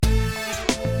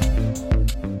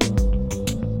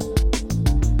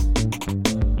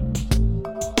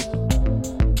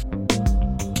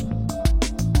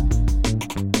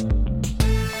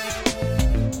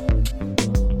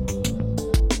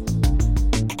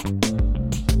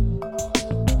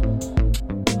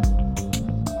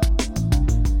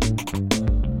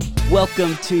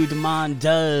Welcome to Demond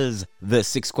Does the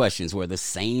 6 Questions, where the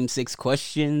same 6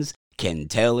 questions can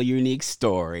tell a unique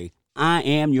story. I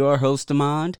am your host,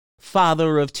 Demond,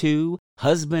 father of 2,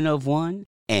 husband of 1,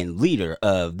 and leader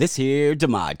of this here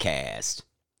Demodcast.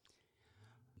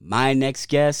 My next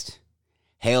guest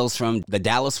hails from the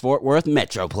Dallas-Fort Worth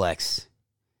Metroplex.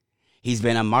 He's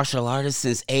been a martial artist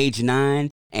since age 9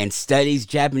 and studies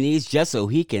Japanese just so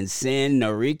he can send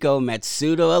Noriko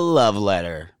Matsuda a love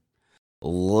letter.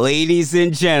 Ladies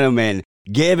and gentlemen,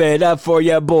 give it up for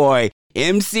your boy,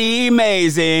 MC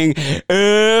Amazing,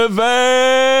 Evan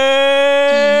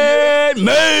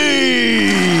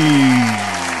Mays!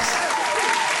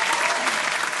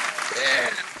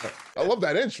 I love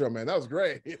that intro, man. That was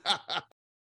great.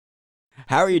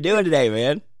 How are you doing today,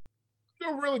 man?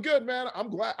 Doing really good, man.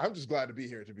 I'm just glad to be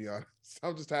here, to be honest.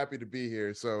 I'm just happy to be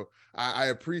here. So I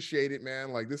appreciate it,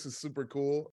 man. Like, this is super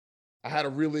cool. I had a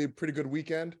really pretty good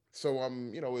weekend. So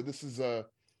this is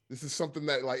something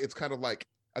that, like, it's kind of like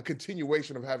a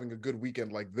continuation of having a good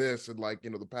weekend like this and, like,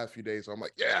 the past few days. So I'm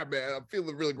like, yeah, man, I'm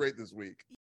feeling really great this week.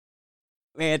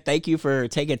 Man, thank you for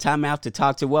taking time out to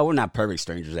talk to, well, we're not perfect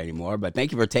strangers anymore, but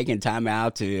thank you for taking time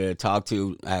out to talk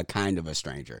to kind of a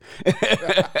stranger.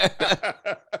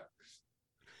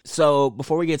 So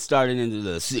before we get started into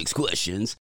the 6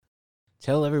 questions,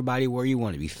 tell everybody where you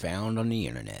want to be found on the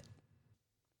internet.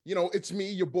 It's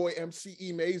me, your boy, MC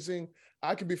Amazing.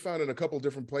 I can be found in a couple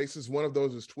different places. One of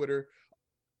those is Twitter,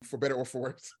 for better or for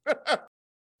worse.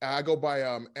 I go by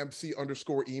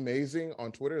MC_Emazing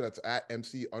on Twitter. That's at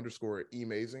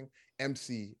MC_Emazing,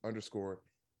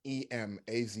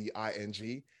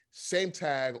 MC_EMAZING. Same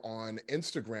tag on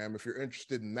Instagram. If you're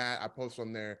interested in that, I post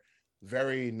on there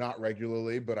very not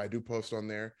regularly, but I do post on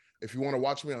there. If you want to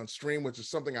watch me on stream, which is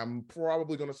something I'm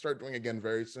probably going to start doing again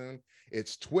very soon,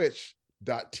 it's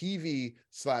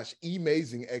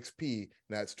twitch.tv/emazingxp.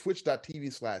 That's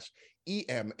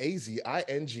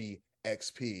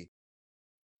twitch.tv/emazingxp.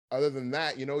 Other than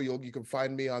that, you can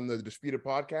find me on the Disputed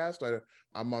podcast.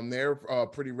 I'm on there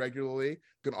pretty regularly. You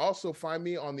can also find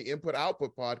me on the Input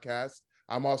Output podcast.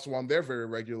 I'm also on there very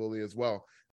regularly as well.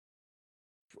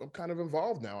 I'm kind of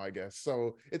involved now, I guess.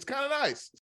 So it's kind of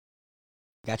nice.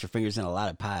 Got your fingers in a lot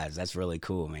of pies. That's really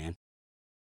cool, man.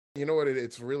 You know what?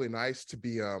 It's really nice to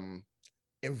be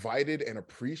invited and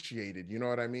appreciated. You know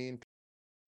what I mean?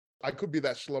 I could be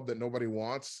that schlub that nobody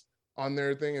wants on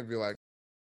their thing and be like,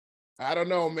 I don't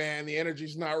know, man. The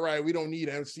energy's not right. We don't need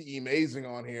MC Amazing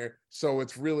on here. So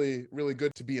it's really, really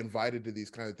good to be invited to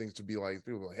these kind of things, to be like,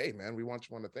 people are like, hey, man, we want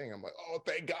you on the thing. I'm like, oh,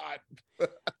 thank God.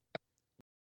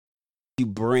 You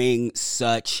bring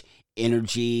such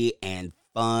energy and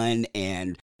fun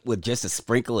and with just a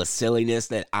sprinkle of silliness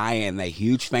that I am a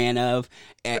huge fan of.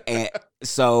 And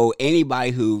so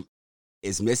anybody who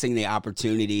is missing the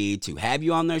opportunity to have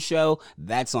you on their show,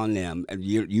 that's on them.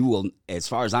 You will, as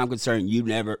far as I'm concerned,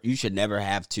 you should never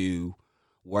have to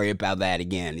worry about that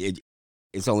again.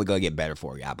 It's only going to get better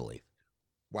for you, I believe.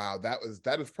 Wow, that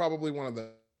is probably one of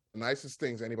the nicest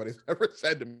things anybody's ever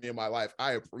said to me in my life.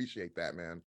 I appreciate that,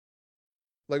 man.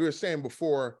 Like we were saying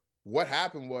before, what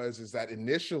happened is that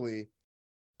initially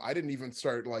I didn't even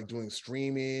start like doing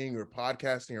streaming or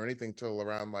podcasting or anything till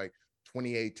around like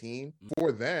 2018.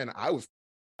 Before then, I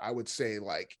would say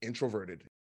like introverted.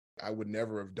 I would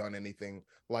never have done anything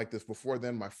like this. Before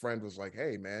then, my friend was like,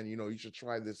 hey, man, you should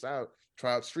try this out.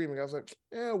 Try out streaming. I was like,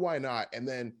 yeah, why not? And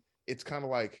then it's kind of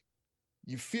like,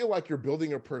 you feel like you're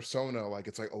building a persona. Like,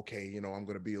 it's like, okay, I'm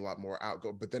going to be a lot more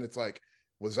outgoing. But then it's like,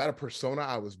 was that a persona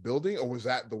I was building, or was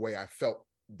that the way I felt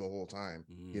the whole time?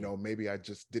 Maybe I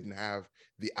just didn't have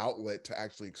the outlet to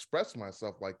actually express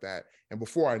myself like that. And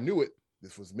before I knew it,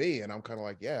 this was me. And I'm kind of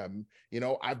like, yeah,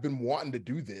 I've been wanting to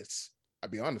do this. I'll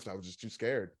be honest, I was just too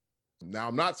scared. Now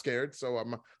I'm not scared. So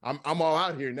I'm all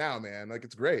out here now, man. Like,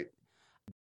 it's great.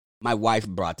 My wife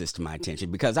brought this to my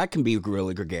attention because I can be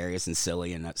really gregarious and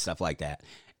silly and stuff like that.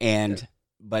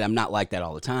 But I'm not like that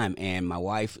all the time. And my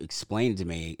wife explained to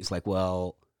me, it's like,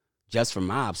 well, just from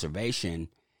my observation,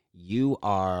 you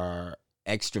are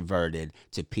extroverted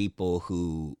to people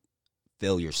who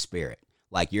feel your spirit.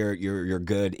 Like you're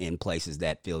good in places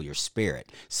that feel your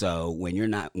spirit. So when you're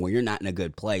not in a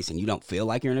good place and you don't feel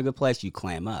like you're in a good place, you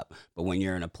clam up. But when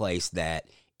you're in a place that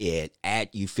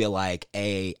you feel like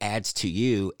adds to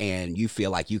you and you feel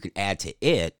like you can add to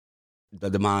it, the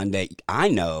demand that I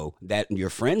know that your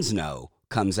friends know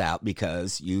comes out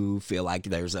because you feel like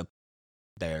there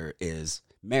is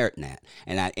merit in that,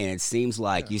 and it seems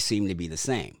like you seem to be the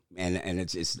same, and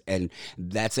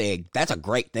that's a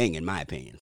great thing in my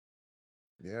opinion.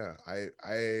 Yeah,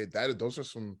 those are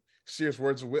some serious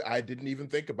words of I didn't even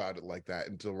think about it like that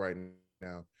until right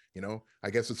now. I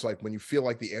guess it's like when you feel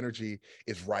like the energy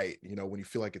is right, when you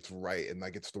feel like it's right and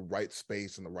like it's the right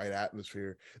space and the right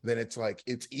atmosphere, then it's like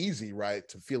it's easy, right,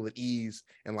 to feel at ease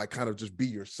and like kind of just be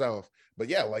yourself. But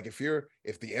yeah, like if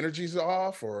the energy's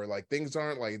off or like things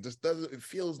aren't like it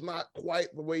feels not quite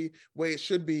the way it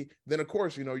should be, then of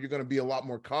course, you're going to be a lot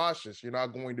more cautious. You're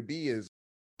not going to be as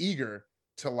eager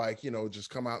to like, just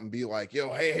come out and be like,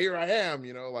 yo, hey, here I am,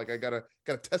 like I gotta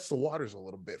test the waters a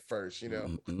little bit first.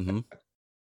 Mm-hmm.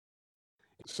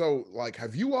 So like,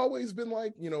 have you always been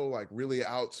like, like really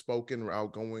outspoken or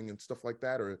outgoing and stuff like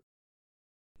that? Or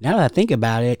Now that I think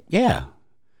about it, yeah.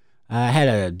 I had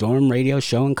a dorm radio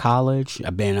show in college.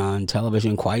 I've been on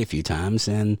television quite a few times,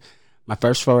 and my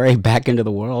first foray back into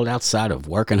the world outside of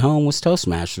work and home was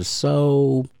Toastmasters.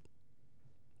 So,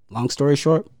 long story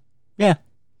short, yeah.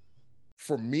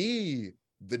 for me,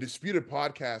 the Disputed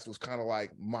podcast was kind of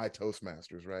like my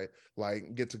Toastmasters, right?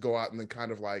 Like get to go out and then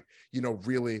kind of like,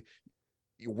 really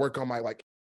work on my like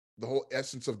the whole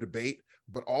essence of debate,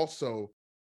 but also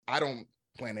I don't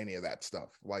plan any of that stuff.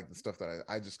 Like the stuff that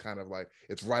I just kind of like,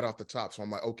 it's right off the top. So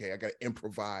I'm like, okay, I got to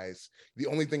improvise. The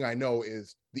only thing I know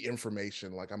is the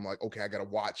information. Like, I'm like, okay, I got to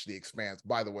watch The Expanse.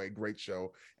 By the way, great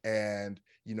show. And,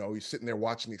 you're sitting there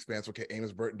watching The Expanse. Okay,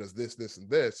 Amos Burton does this, this, and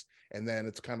this. And then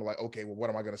it's kind of like, okay, well, what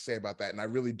am I going to say about that? And I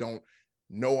really don't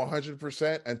know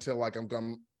 100%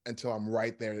 until I'm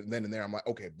right there. And then and there, I'm like,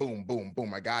 okay, boom, boom,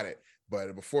 boom, I got it.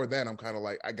 But before then, I'm kind of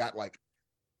like, I got like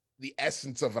the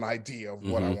essence of an idea of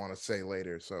what I want to say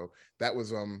later. So that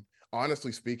was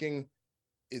honestly speaking,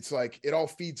 it's like it all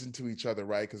feeds into each other,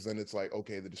 right? Because then it's like,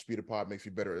 okay, the Disputed Pod makes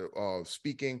me better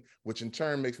speaking, which in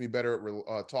turn makes me better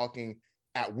at talking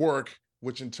at work,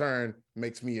 which in turn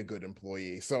makes me a good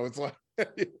employee. So it's like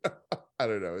I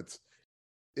don't know,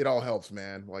 it all helps,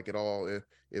 man. Like it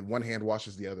one hand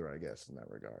washes the other, I guess, in that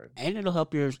regard. And it'll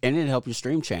help your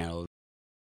stream channel.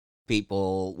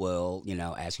 People will,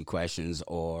 ask you questions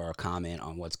or comment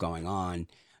on what's going on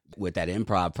with that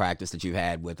improv practice that you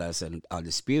had with us and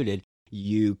Undisputed.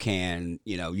 You can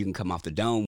come off the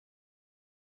dome.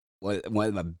 One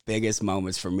of the biggest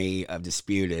moments for me of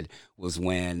Disputed was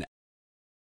when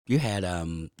you had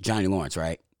Johnny Lawrence,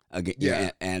 right?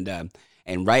 Yeah.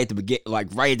 And right at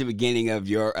the beginning of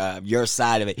your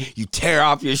side of it, you tear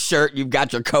off your shirt. You've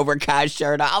got your Cobra Kai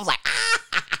shirt on. I was like,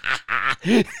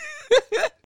 ah!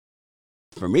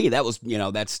 For me, that was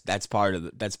that's part of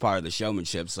the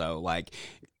showmanship. So like,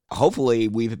 hopefully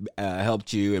we've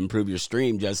helped you improve your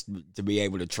stream just to be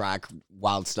able to track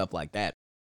wild stuff like that.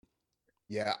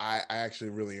 Yeah, I actually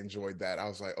really enjoyed that. I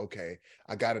was like, okay,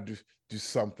 I got to do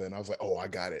something. I was like, oh, I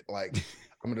got it. Like,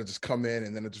 I'm gonna just come in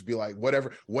and then it just be like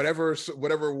whatever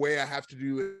way I have to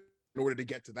do in order to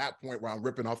get to that point where I'm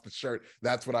ripping off the shirt.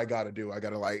 That's what I got to do. I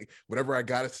got to like whatever I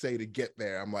got to say to get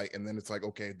there. I'm like, and then it's like,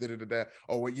 okay, da.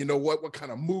 Oh, well, you know what? What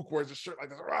kind of mook wears a shirt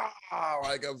like this? Rah!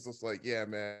 Like I was just like, yeah,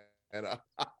 man. And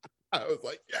I was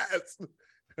like,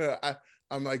 yes.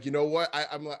 I'm like, you know what?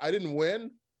 I'm like, I didn't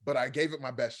win, but I gave it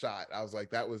my best shot. I was like,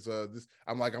 that was this.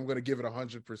 I'm like, I'm gonna give it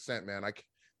 100%, man.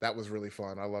 That was really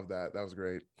fun. I love that. That was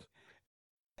great.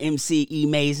 MC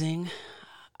Amazing,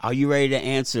 are you ready to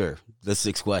answer the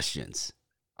 6 questions?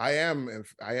 I am,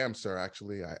 sir.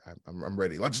 Actually, I'm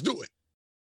ready. Let's do it.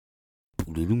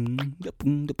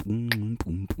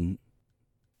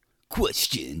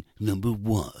 Question number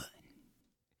 1.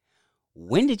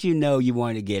 When did you know you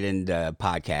wanted to get into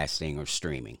podcasting or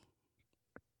streaming?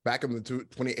 Back in the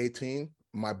 2018,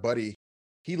 my buddy,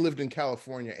 he lived in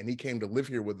California and he came to live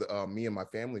here with me and my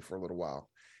family for a little while.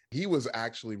 He was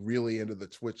actually really into the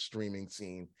Twitch streaming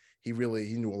scene. He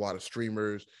knew a lot of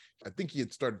streamers. I think he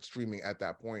had started streaming at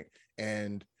that point.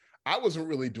 And I wasn't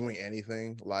really doing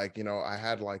anything. Like, I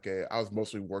was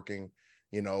mostly working,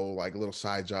 like little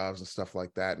side jobs and stuff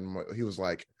like that. And he was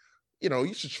like,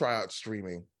 you should try out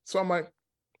streaming. So I'm like,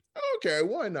 okay,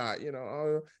 why not?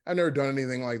 I've never done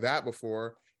anything like that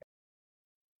before.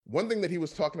 One thing that he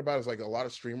was talking about is like a lot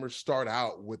of streamers start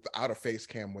out without a face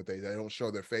cam they don't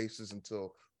show their faces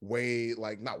until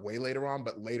not way later on,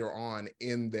 but later on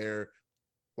in their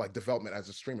like development as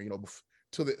a streamer,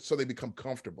 so they become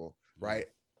comfortable, right?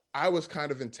 I was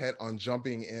kind of intent on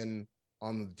jumping in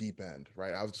on the deep end,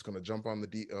 right? I was just going to jump on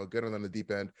get on the deep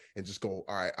end and just go,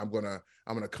 all right, I'm going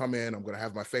to come in, I'm going to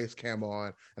have my face cam on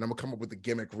and I'm gonna come up with the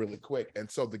gimmick really quick. And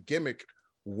so the gimmick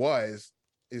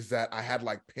is that I had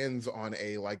like pins on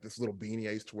this little beanie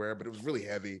I used to wear, but it was really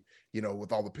heavy,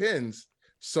 with all the pins.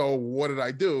 So what did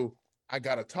I do? I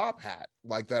got a top hat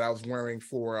like that I was wearing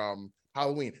for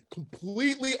Halloween,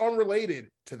 completely unrelated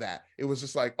to that. It was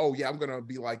just like, oh yeah, I'm gonna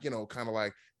be like, kind of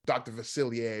like Dr.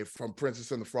 Facilier from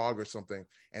Princess and the Frog or something.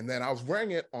 And then I was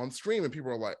wearing it on stream and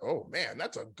people were like, oh man,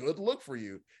 that's a good look for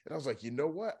you. And I was like, you know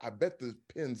what? I bet the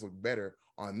pins look better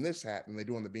on this hat than they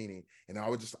do on the beanie. And I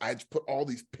just put all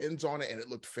these pins on it and it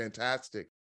looked fantastic.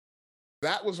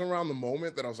 That was around the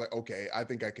moment that I was like, okay, I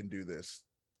think I can do this.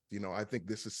 I think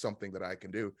this is something that I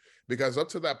can do. Because up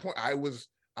to that point, I was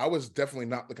definitely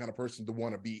not the kind of person to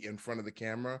want to be in front of the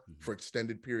camera for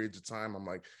extended periods of time. I'm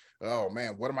like, oh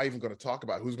man, what am I even going to talk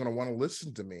about? Who's going to want to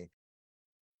listen to me?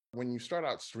 When you start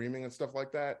out streaming and stuff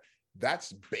like that,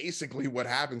 that's basically what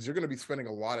happens. You're going to be spending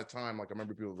a lot of time. Like I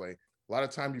remember people like, a lot of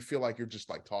time you feel like you're just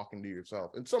like talking to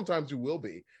yourself. And sometimes you will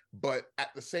be. But at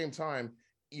the same time,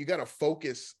 you got to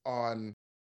focus on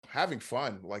having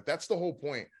fun. Like that's the whole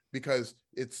point, because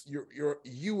it's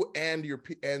you and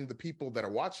the people that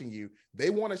are watching you, they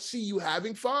want to see you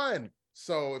having fun.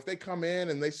 So if they come in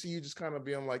and they see you just kind of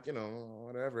being like,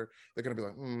 whatever, they're going to be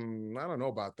like, I don't know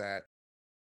about that.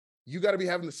 You got to be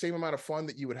having the same amount of fun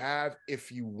that you would have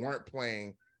if you weren't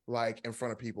playing like in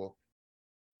front of people.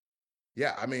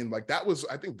 Yeah, I mean, like I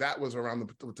think that was around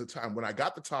the time when I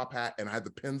got the top hat and I had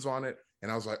the pins on it.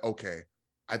 And I was like, okay,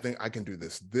 I think I can do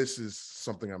this. This is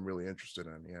something I'm really interested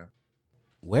in. Yeah.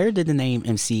 Where did the name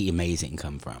MC Amazing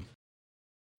come from?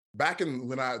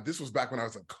 This was back when I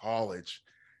was in college.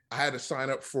 I had to sign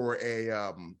up for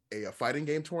a fighting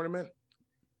game tournament,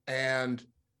 and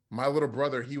my little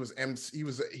brother, he was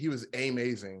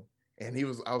amazing, and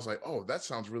I was like, oh, that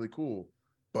sounds really cool,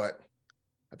 but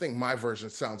I think my version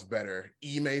sounds better.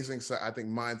 Amazing, so I think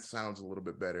mine sounds a little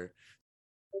bit better.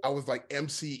 I was like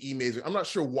MC Amazing. I'm not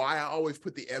sure why I always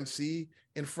put the MC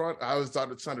in front. I always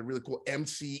thought it sounded really cool.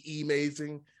 MC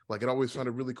Amazing. Like it always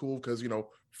sounded really cool because,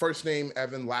 first name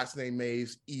Evan, last name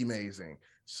Mays, Amazing.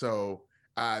 So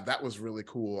that was really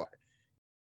cool.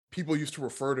 People used to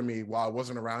refer to me while I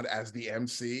wasn't around as the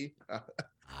MC.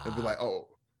 They'd be like, oh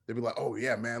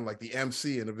yeah, man, like the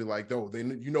MC. And it'd be like, no,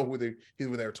 who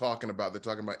they're talking about. They're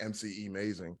talking about MC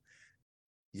Amazing.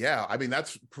 Yeah, I mean,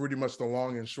 that's pretty much the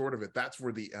long and short of it. That's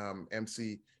where the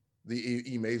MC, the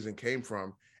Amazing came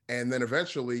from. And then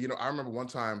eventually, I remember one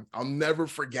time, I'll never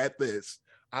forget this.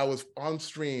 I was on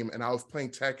stream and I was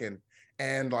playing Tekken,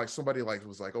 and like somebody like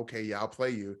was like, okay, yeah, I'll play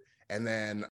you. And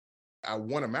then I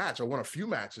won a match. I won a few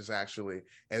matches actually.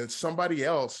 And somebody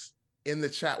else in the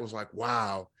chat was like,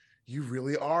 wow, you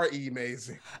really are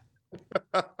Amazing.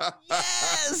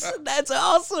 Yes, that's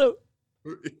awesome.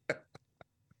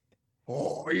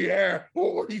 Yeah.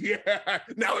 Oh yeah.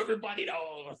 Now everybody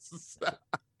knows.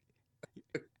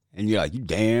 And you're like, you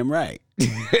damn right.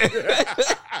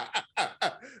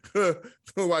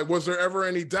 Like, was there ever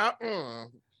any doubt?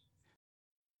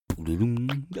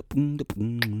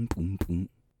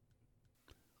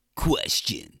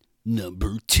 Question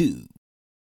number 2.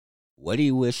 What do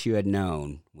you wish you had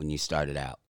known when you started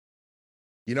out?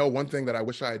 One thing that I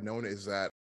wish I had known is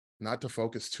that not to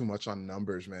focus too much on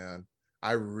numbers, man.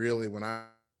 I really, when I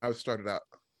started out,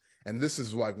 and this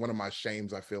is like one of my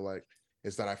shames, I feel like,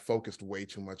 is that I focused way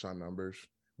too much on numbers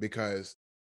because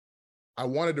I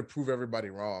wanted to prove everybody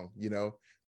wrong.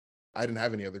 I didn't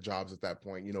have any other jobs at that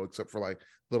point, except for like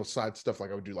little side stuff.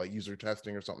 Like I would do like user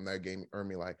testing or something that earned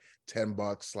me like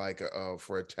 $10, like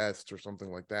for a test or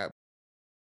something like that.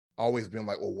 Always been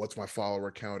like, well, what's my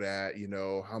follower count at?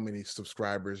 How many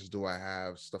subscribers do I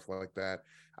have? Stuff like that.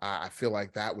 I feel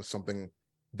like that was something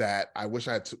that I wish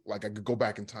I could go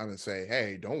back in time and say,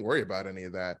 hey, don't worry about any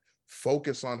of that.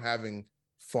 Focus on having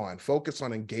fun. Focus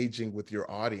on engaging with your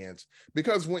audience.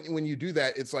 Because when you do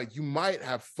that, it's like you might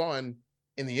have fun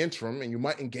in the interim and you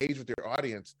might engage with your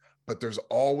audience, but there's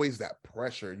always that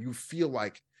pressure. You feel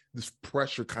like this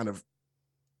pressure kind of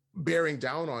bearing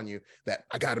down on you that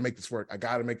I got to make this work. I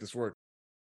got to make this work.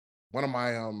 One of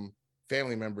my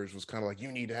family members was kind of like, you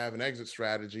need to have an exit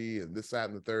strategy and this, that,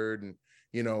 and the third, and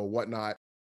whatnot.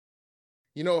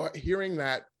 Hearing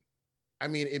that, I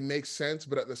mean, it makes sense,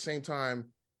 but at the same time,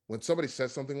 when somebody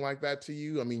says something like that to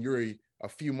you, I mean, you're a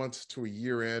few months to a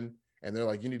year in, and they're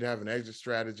like, you need to have an exit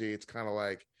strategy. It's kind of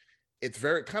like, it's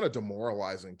very kind of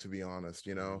demoralizing, to be honest.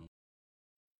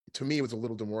 To me, it was a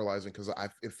little demoralizing because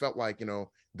it felt like,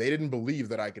 they didn't believe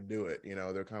that I could do it.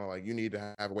 They're kind of like, you need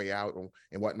to have a way out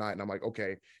and whatnot. And I'm like,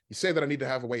 okay, you say that I need to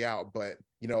have a way out, but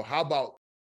how about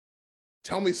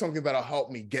tell me something that'll help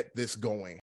me get this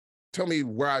going? Tell me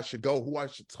where I should go, who I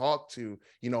should talk to,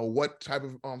 what type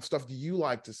of stuff do you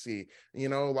like to see?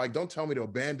 Like, don't tell me to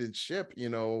abandon ship,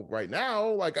 right now.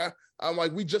 Like I'm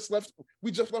like, we just left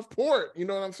port. You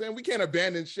know what I'm saying? We can't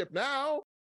abandon ship now.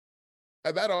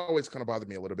 And that always kind of bothered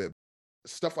me a little bit.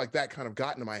 Stuff like that kind of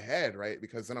got into my head, right?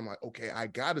 Because then I'm like, okay, I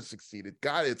gotta succeed.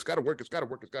 It's gotta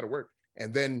work.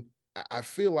 And then I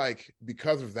feel like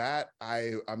because of that,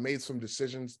 I made some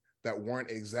decisions that weren't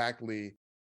exactly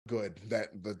good, that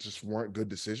just weren't good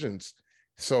decisions.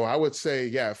 So I would say,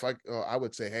 yeah, if I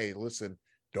would say, hey, listen,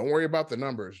 don't worry about the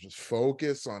numbers. Just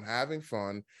focus on having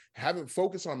fun.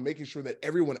 Focus on making sure that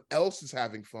everyone else is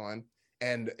having fun,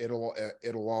 and it'll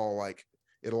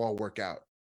all work out.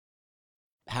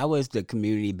 How has the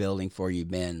community building for you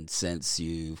been since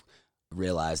you've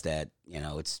realized that,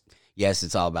 it's, yes,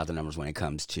 it's all about the numbers when it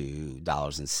comes to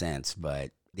dollars and cents,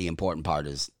 but the important part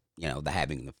is, the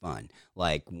having the fun.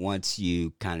 Like once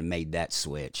you kind of made that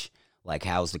switch, like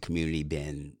how's the community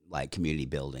been, like community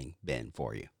building been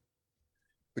for you?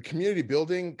 The community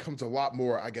building comes a lot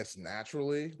more, I guess,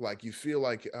 naturally. Like you feel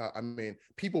like, I mean,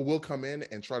 people will come in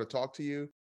and try to talk to you.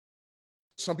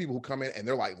 Some people who come in and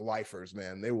they're like lifers,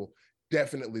 man.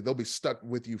 They'll be stuck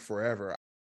with you forever.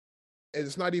 And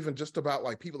it's not even just about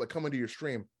like people that come into your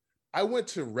stream. I went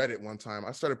to Reddit one time.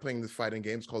 I started playing this fighting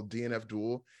games called DNF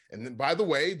Duel. And then, by the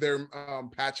way, they're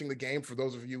patching the game for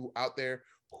those of you out there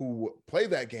who play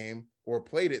that game or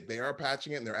played it. They are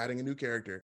patching it and they're adding a new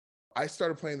character. I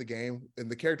started playing the game, and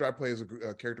the character I play is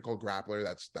a character called Grappler.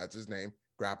 That's his name,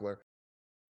 Grappler.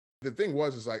 The thing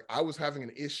is like I was having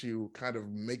an issue kind of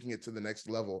making it to the next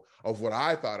level of what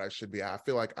I thought I should be at. I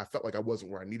felt like I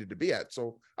wasn't where I needed to be at.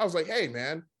 So I was like, hey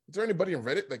man, is there anybody on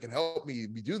Reddit that can help me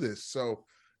do this? So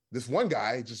this one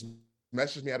guy just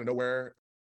messaged me out of nowhere,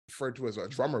 referred to as a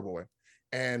drummer boy.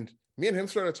 And me and him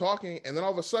started talking. And then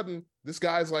all of a sudden, this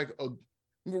guy's like,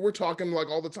 we're talking like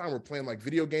all the time. We're playing like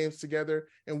video games together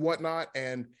and whatnot.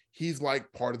 And he's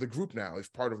like part of the group now. He's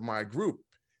part of my group.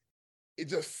 It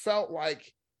just felt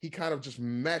like he kind of just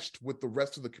meshed with the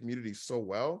rest of the community so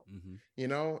well.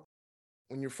 Mm-hmm.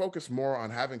 When you're focused more on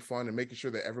having fun and making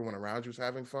sure that everyone around you is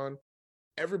having fun,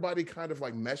 everybody kind of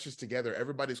like meshes together.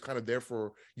 Everybody's kind of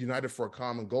united for a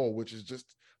common goal, which is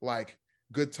just like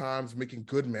good times, making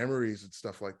good memories and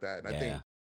stuff like that. And I think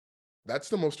that's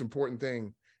the most important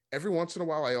thing. Every once in a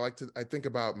while, I think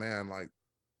about, man, like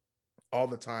all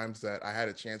the times that I had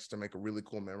a chance to make a really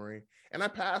cool memory and I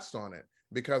passed on it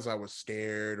because I was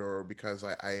scared or because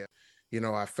I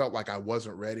felt like I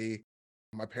wasn't ready.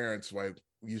 My parents would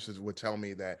tell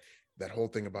me that whole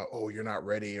thing about, oh, you're not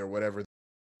ready or whatever.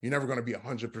 You're never going to be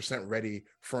 100% ready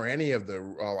for any of the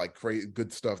like great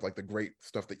good stuff, like the great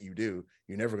stuff that you do.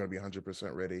 You're never going to be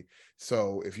 100% ready.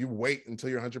 So if you wait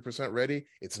until you're 100% ready,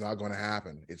 it's not going to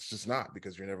happen. It's just not,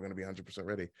 because you're never going to be 100%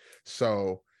 ready.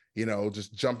 So,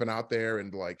 just jumping out there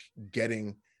and like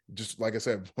just like I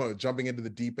said, jumping into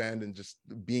the deep end and just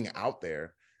being out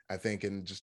there, I think, and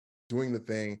just doing the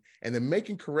thing and then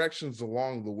making corrections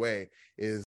along the way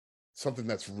is something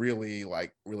that's really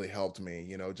helped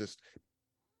me, just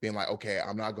being like, okay,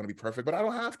 I'm not going to be perfect, but I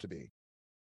don't have to be.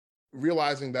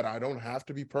 Realizing that I don't have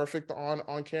to be perfect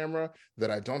on camera,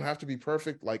 that I don't have to be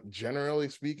perfect, like generally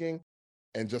speaking,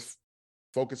 and just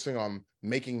focusing on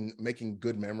making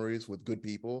good memories with good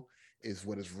people is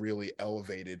what has really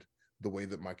elevated the way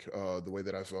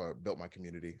that I've built my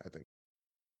community, I think.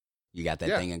 You got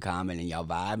that thing in common and y'all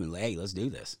vibe and like, hey, let's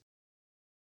do this.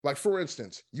 Like, for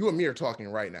instance, you and me are talking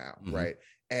right now, mm-hmm. right?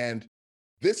 And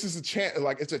this is a chance,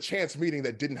 like it's a chance meeting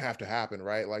that didn't have to happen,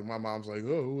 right? Like my mom's like,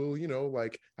 oh, well,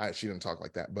 she didn't talk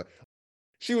like that, but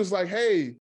she was like,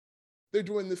 hey, they're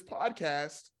doing this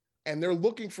podcast and they're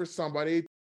looking for somebody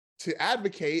to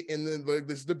advocate in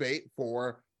this debate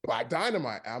for Black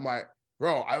Dynamite. I'm like,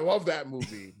 bro, I love that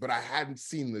movie, but I hadn't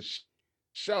seen the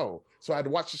show. So I had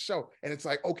to watch the show. And it's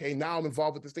like, okay, now I'm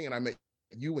involved with this thing. And I met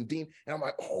you and Dean. And I'm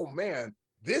like, oh man,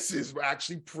 this is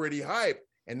actually pretty hype.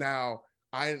 And now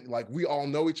we all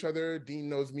know each other. Dean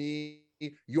knows me.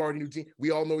 You already knew Dean. We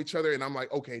all know each other. And I'm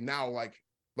like, okay, now like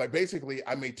basically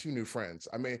I made 2 new friends.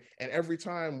 And every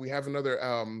time we have another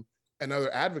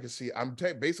advocacy, I'm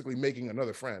basically making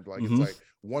another friend. Like mm-hmm. It's like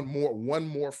one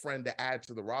more friend to add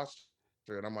to the roster.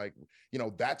 And I'm like,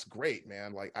 that's great,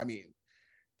 man. Like, I mean,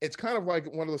 it's kind of like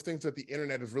one of those things that the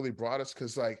internet has really brought us,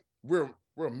 because like we're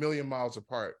a million miles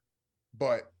apart,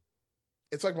 but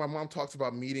it's like my mom talks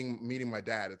about meeting my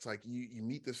dad. It's like you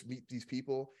meet these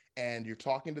people and you're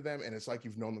talking to them and it's like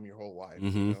you've known them your whole life.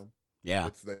 Mm-hmm. Yeah.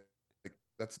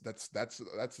 That's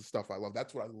the stuff I love.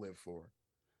 That's what I live for.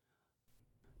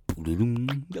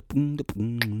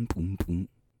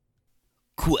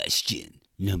 Question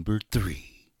number 3.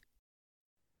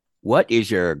 What is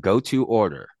your go-to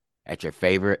order at your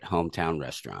favorite hometown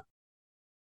restaurant?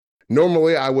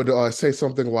 Normally I would say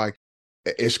something like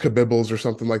Ishkabibbles or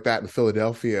something like that in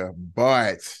Philadelphia,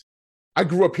 but I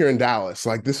grew up here in Dallas.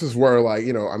 Like this is where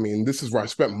this is where I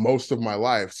spent most of my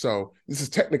life. So this is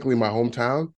technically my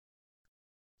hometown.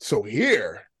 So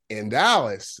here In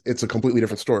Dallas, it's a completely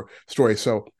different story.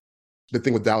 So the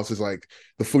thing with Dallas is like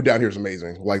the food down here is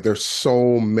amazing. Like there's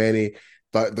so many.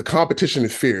 The competition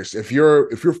is fierce. If your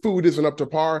food isn't up to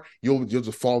par, you'll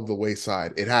just fall to the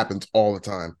wayside. It happens all the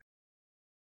time.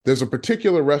 There's a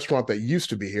particular restaurant that used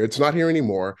to be here. It's not here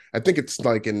anymore. I think it's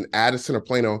like in Addison or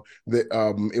Plano. That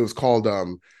it was called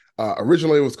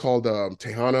originally it was called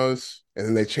Tejanos, and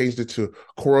then they changed it to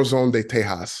Corazon de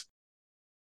Tejas.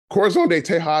 Corazon de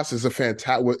Tejas is a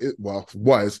fantastic,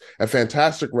 was a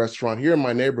fantastic restaurant here in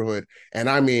my neighborhood. And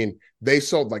I mean, they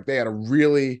had a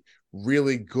really,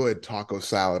 really good taco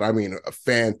salad. I mean, a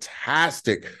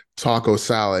fantastic taco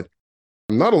salad.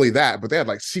 Not only that, but they had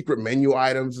like secret menu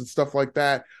items and stuff like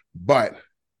that. But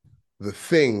the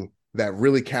thing that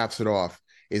really caps it off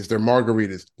is their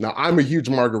margaritas. Now, I'm a huge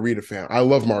margarita fan. I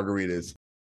love margaritas.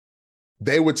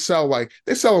 They sell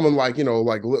them in like,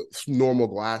 like normal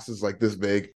glasses like this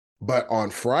big. But on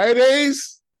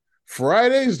Fridays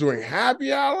during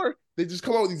happy hour, they just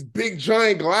come out with these big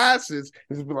giant glasses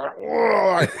and just be like,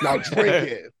 oh, now drink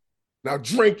it. Now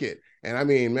drink it. And I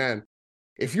mean, man,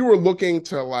 if you were looking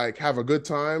to like have a good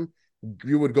time,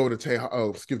 you would go to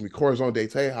Corazon de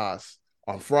Tejas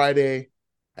on Friday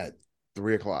at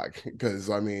 3:00. Because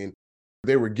I mean,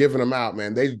 they were giving them out,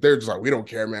 man. They're just like, we don't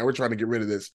care, man. We're trying to get rid of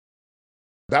this.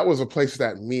 That was a place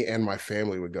that me and my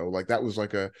family would go. Like that was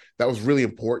really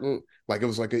important. Like it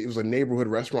was a neighborhood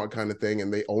restaurant kind of thing.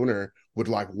 And the owner would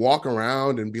like walk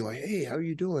around and be like, hey, how are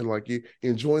you doing? Like you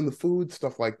enjoying the food,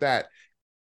 stuff like that.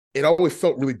 It always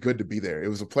felt really good to be there.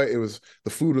 The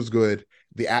food was good.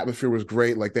 The atmosphere was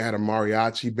great. Like they had a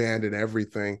mariachi band and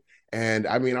everything. And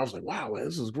I mean, I was like, wow,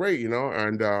 this is great,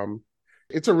 and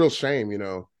it's a real shame,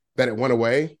 that it went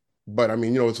away. But I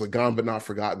mean, it's like gone but not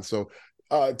forgotten. So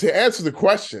to answer the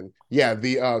question, yeah,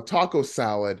 the taco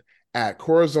salad at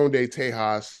Corazon de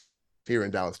Tejas here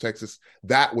in Dallas, Texas,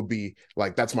 that would be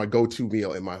like, that's my go-to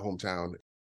meal in my hometown.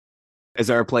 Is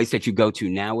there a place that you go to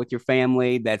now with your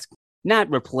family that's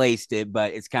not replaced it,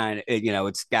 but it's kind of,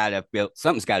 it's got to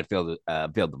something's got to fill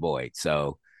the void.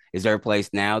 So is there a place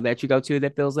now that you go to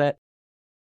that fills that?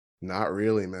 Not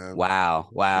really, man. Wow.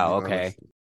 Okay.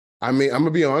 I mean, I'm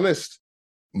gonna be honest.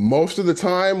 Most of the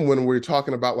time when we're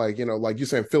talking about like you're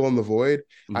saying fill in the void,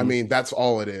 I mean that's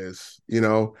all it is,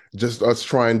 just us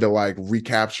trying to like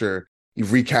recapture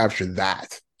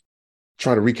that,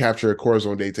 trying to recapture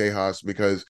Corazon de Tejas,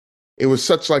 because it was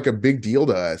such like a big deal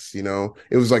to us. It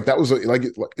was like it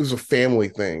was a family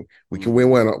thing. We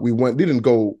didn't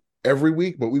go every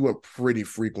week, but we went pretty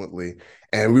frequently,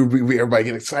 and we everybody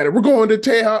get excited. We're going to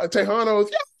Tejanos,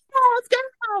 yeah, let's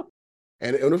go,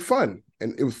 and it was fun,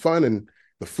 and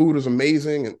the food is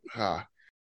amazing, and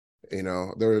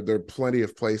there are plenty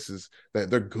of places that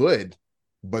they're good,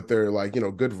 but they're like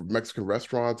good Mexican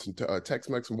restaurants and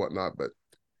Tex-Mex and whatnot, but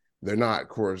they're not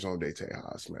Corazon de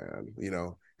Tejas, man.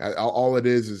 All it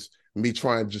is me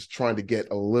trying to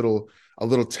get a little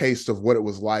taste of what it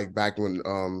was like back when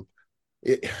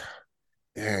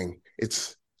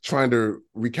it's trying to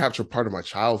recapture part of my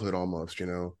childhood almost,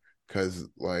 because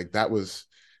like that was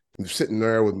sitting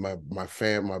there with my my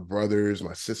brothers,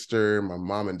 my sister, my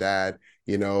mom and dad,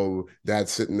 dad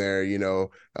sitting there,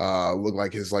 look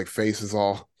like his like face is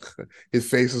all his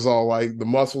face is all like the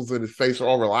muscles in his face are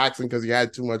all relaxing because he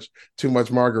had too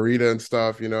much margarita and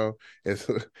stuff, it's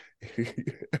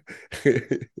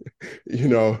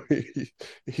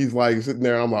he's like sitting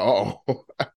there, I'm like, oh,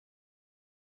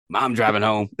 mom driving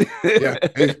home. Yeah.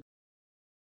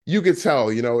 You could tell,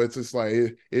 it's just like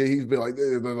he's been like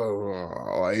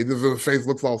his face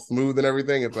looks all smooth and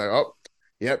everything. It's like, oh,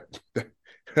 yep,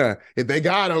 they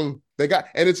got him.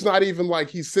 And it's not even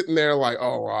like he's sitting there like,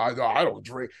 oh, I don't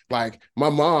drink. Like my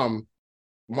mom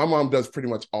does pretty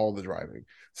much all the driving,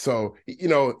 so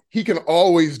he can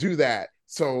always do that.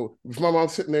 So if my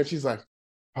mom's sitting there, she's like,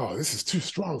 oh, this is too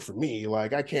strong for me.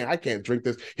 Like I can't drink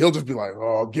this. He'll just be like,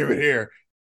 oh, give it here.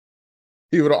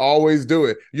 He would always do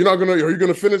it. Are you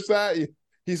gonna finish that?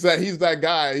 He's that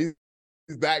guy.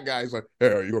 He's that guy. He's like, hey,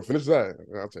 are you gonna finish that?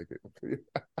 I'll take it.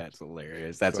 That's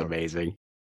hilarious. That's amazing.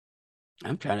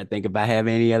 I'm trying to think if I have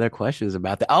any other questions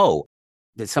about that. Oh,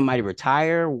 did somebody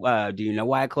retire? Do you know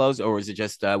why it closed, or was it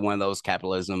just one of those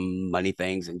capitalism money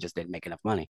things and just didn't make enough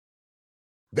money?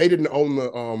 They didn't own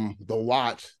the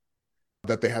lot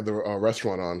that they had the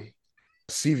restaurant on.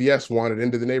 CVS wanted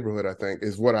into the neighborhood, I think,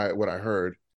 is what I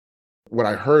heard. What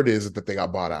I heard is that they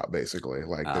got bought out, basically.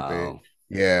 Like that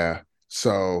yeah.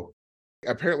 So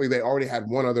apparently they already had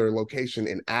one other location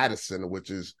in Addison, which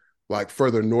is like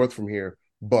further north from here.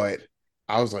 But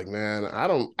I was like, man,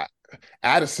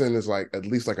 Addison is like at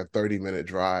least like a 30-minute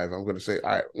drive. I'm going to say, all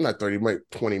right, not 30, like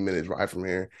 20-minute drive from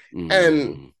here.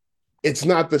 And it's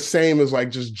not the same as like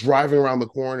just driving around the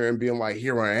corner and being like,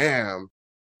 here I am.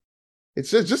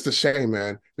 It's just a shame,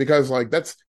 man, because like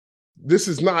this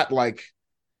is not like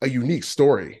a unique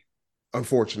story,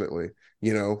 unfortunately.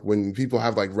 You know, when people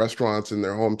have like restaurants in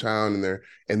their hometown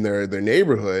and their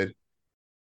neighborhood,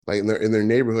 like in their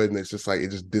neighborhood, and it's just like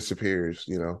it just disappears,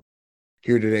 you know.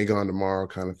 Here today, gone tomorrow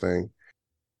kind of thing.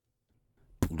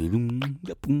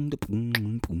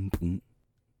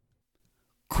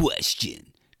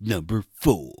 Question number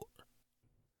 4.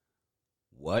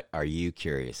 What are you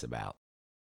curious about?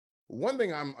 One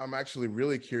thing I'm actually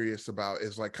really curious about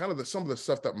is like kind of some of the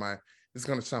stuff that this is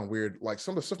gonna sound weird, like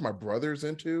some of the stuff my brother's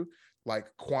into, like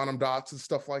quantum dots and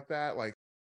stuff like that. Like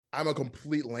I'm a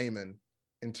complete layman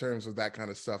in terms of that kind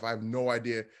of stuff. I have no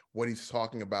idea what he's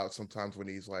talking about sometimes when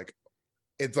he's like,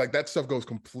 it's like that stuff goes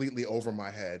completely over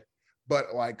my head.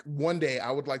 But like one day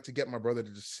I would like to get my brother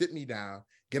to just sit me down,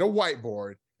 get a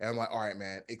whiteboard, and I'm like, all right,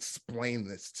 man, explain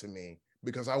this to me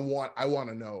because I want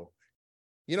to know.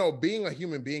 You know, being a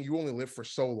human being, you only live for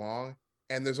so long,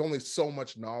 and there's only so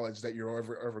much knowledge that you're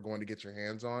ever going to get your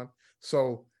hands on.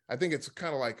 So I think it's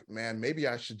kind of like, man, maybe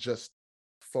I should just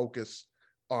focus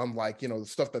on like, you know, the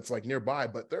stuff that's like nearby.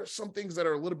 But there's some things that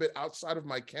are a little bit outside of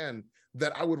my ken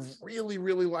that I would really,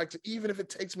 really like to, even if it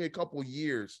takes me a couple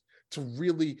years to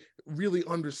really, really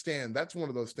understand. That's one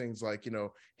of those things like, you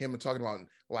know, him talking about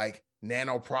like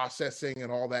nano processing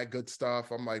and all that good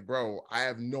stuff. I'm like, bro, I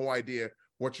have no idea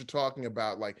what you're talking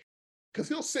about. Like, because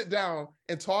he'll sit down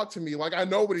and talk to me like I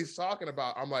know what he's talking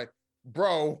about. I'm like,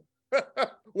 bro,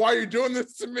 why are you doing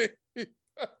this to me?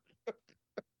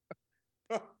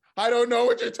 I don't know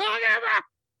what you're talking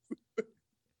about.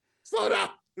 Slow down.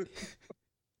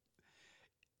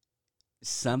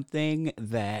 Something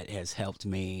that has helped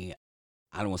me,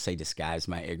 I don't want to say disguise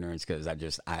my ignorance because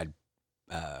if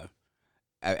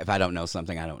I don't know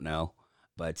something, I don't know.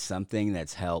 But something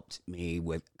that's helped me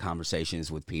with conversations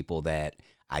with people that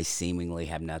I seemingly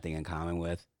have nothing in common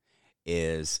with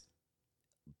is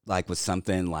like with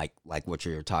something like what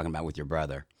you're talking about with your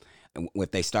brother. And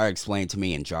if they start explaining to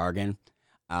me in jargon,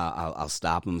 I'll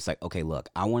stop them. It's like, okay, look,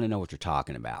 I want to know what you're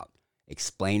talking about.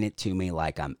 Explain it to me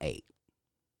like I'm 8.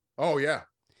 Oh yeah.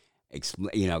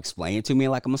 Explain it to me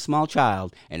like I'm a small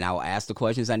child, and I will ask the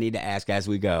questions I need to ask as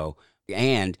we go.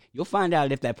 And you'll find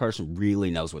out if that person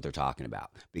really knows what they're talking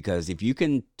about. Because if you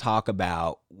can talk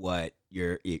about what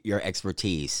your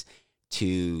expertise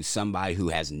to somebody who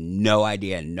has no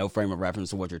idea and no frame of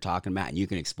reference to what you're talking about, and you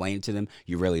can explain it to them,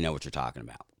 you really know what you're talking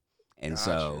about. And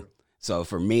so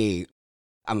for me,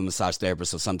 I'm a massage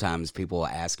therapist, so sometimes people will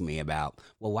ask me about,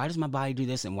 well, why does my body do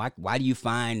this, and why do you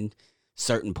find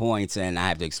certain points, and I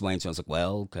have to explain to them. It's like,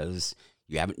 well, because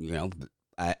you haven't,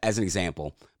 as an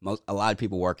example, a lot of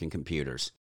people work in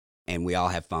computers, and we all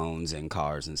have phones and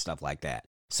cars and stuff like that.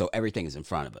 So everything is in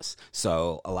front of us.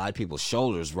 So a lot of people's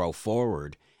shoulders roll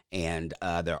forward, and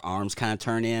their arms kind of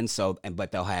turn in.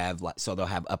 But they'll have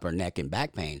upper neck and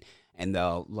back pain, and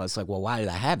it's like, well, why did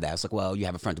I have that? It's like, well, you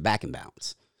have a front to back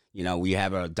imbalance. You know, you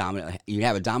have a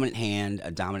dominant hand,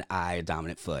 a dominant eye, a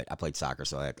dominant foot. I played soccer,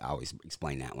 so I always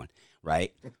explain that one,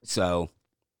 right? So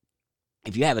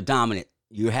if you have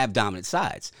you have dominant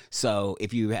sides. So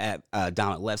if you have a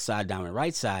dominant left side, dominant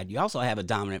right side, you also have a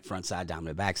dominant front side,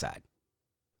 dominant back side.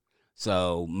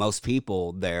 So most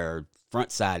people, their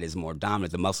front side is more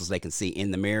dominant. The muscles they can see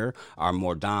in the mirror are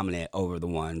more dominant over the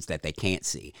ones that they can't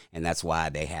see. And that's why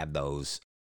they have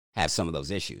some of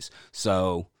those issues.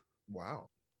 So, wow.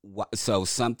 So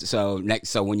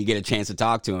when you get a chance to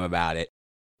talk to him about it,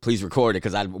 please record it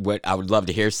because I would love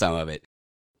to hear some of it.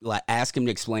 Like, ask him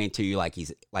to explain to you like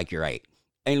you're 8,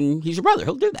 and he's your brother.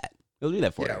 He'll do that. He'll do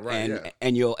that for you, right,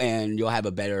 and you'll have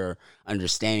a better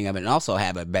understanding of it, and also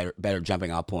have a better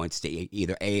jumping off points to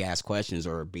either A, ask questions,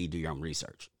 or B, do your own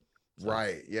research. So.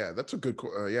 Right. Yeah, that's a good.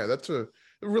 That's a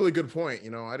really good point. You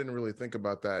know, I didn't really think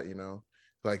about that. You know.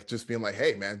 Like just being like,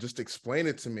 hey man, just explain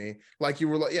it to me. Like you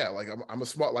were like, yeah, like I'm a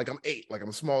small, like I'm 8, like I'm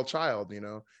a small child, you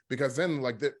know, because then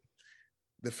like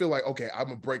they feel like, okay, I'm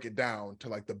gonna break it down to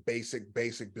like the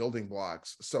basic building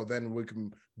blocks. So then we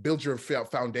can build your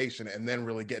foundation and then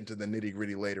really get into the nitty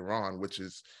gritty later on, which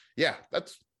is, yeah,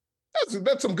 that's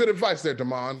some good advice there,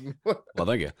 Damon. Well,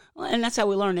 thank you. Well, and that's how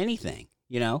we learn anything,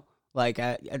 you know. Like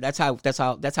that's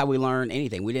how we learn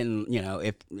anything. We didn't,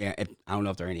 if I don't know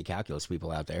if there are any calculus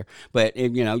people out there, but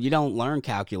you don't learn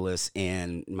calculus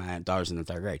in my daughter's in the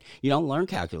 3rd grade. You don't learn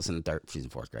calculus she's in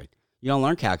 4th grade. You don't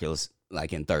learn calculus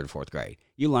like in 3rd or 4th grade.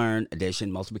 You learn addition,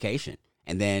 multiplication,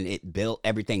 and then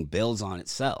everything builds on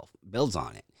itself, builds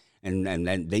on it. And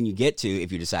then you get to,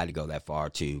 if you decide to go that far,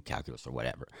 to calculus or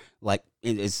whatever. Like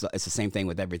it's the same thing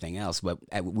with everything else, but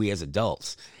we as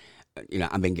adults,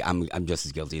 I'm just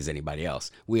as guilty as anybody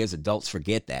else. We as adults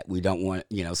forget that we don't want,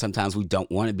 sometimes we don't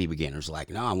want to be beginners. Like,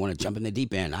 no, I want to jump in the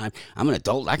deep end. I'm an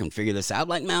adult. I can figure this out.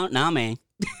 Like, no, nah, man.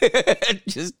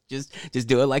 just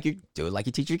do it like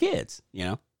you teach your kids.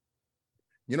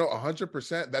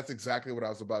 100%. That's exactly what I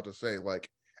was about to say. Like,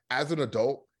 as an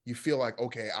adult, you feel like,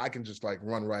 okay, I can just like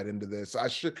run right into this.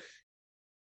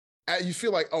 You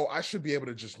feel like, oh, I should be able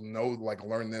to just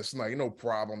learn this, like, no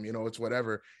problem, it's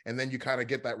whatever. And then you kind of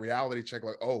get that reality check,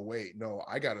 like, oh, wait, no,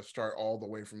 I got to start all the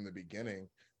way from the beginning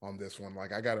on this one.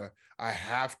 Like, I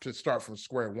have to start from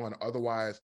square one.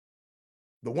 Otherwise,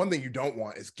 the one thing you don't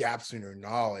want is gaps in your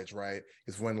knowledge, right?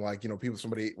 Is when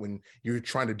when you're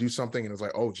trying to do something and it's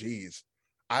like, oh, geez,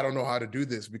 I don't know how to do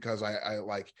this because I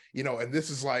and this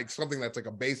is like something that's like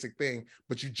a basic thing,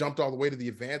 but you jumped all the way to the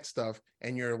advanced stuff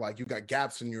and you're like, you got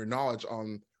gaps in your knowledge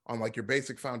on like your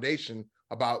basic foundation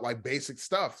about like basic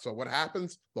stuff. So what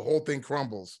happens? The whole thing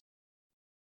crumbles.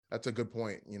 That's a good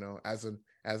point. As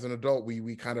an adult,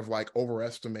 we kind of like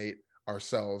overestimate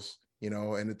ourselves,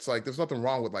 and it's like, there's nothing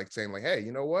wrong with like saying like, hey,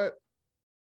 you know what?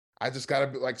 I just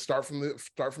got to like start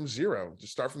from zero,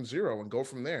 just start from zero and go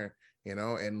from there.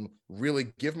 And really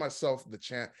give myself the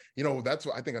chance. That's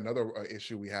what I think another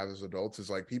issue we have as adults is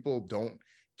like people don't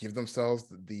give themselves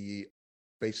the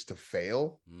space to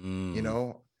fail.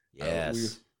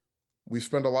 Yes. We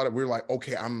spend a lot of, we're like,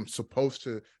 okay, I'm supposed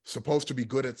to be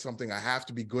good at something. I have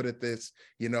to be good at this,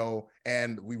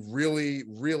 and we really,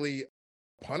 really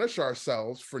punish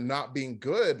ourselves for not being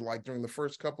good. Like during the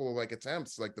first couple of like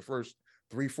attempts, like the first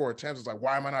 3-4 attempts, it's like,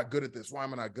 why am I not good at this? Why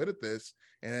am I not good at this?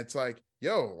 And it's like,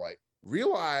 yo, like,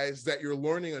 realize that you're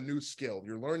learning a new skill.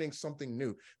 You're learning something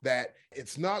new, that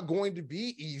it's not going to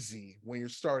be easy when you're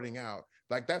starting out.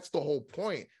 Like, that's the whole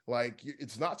point. Like,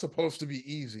 it's not supposed to be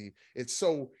easy. It's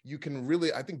so you can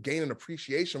really, I think, gain an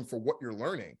appreciation for what you're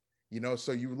learning,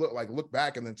 so you look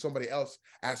back and then somebody else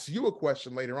asks you a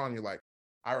question later on. You're like,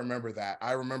 I remember that.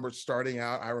 I remember starting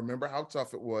out. I remember how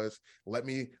tough it was. Let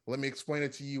me explain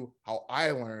it to you how I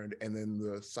learned. And then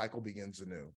the cycle begins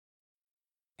anew.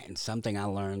 And something I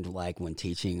learned, like when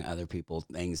teaching other people,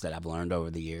 things that I've learned over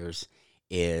the years,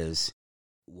 is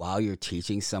while you're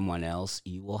teaching someone else,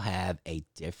 you will have a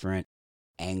different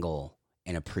angle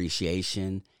and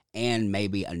appreciation, and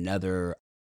maybe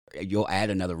you'll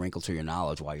add another wrinkle to your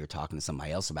knowledge while you're talking to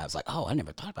somebody else about it. It's like, oh, I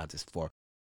never thought about this before.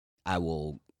 I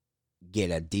will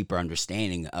get a deeper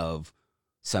understanding of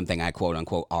something I quote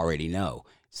unquote already know.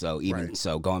 So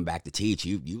so going back to teach,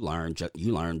 you learn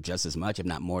just as much, if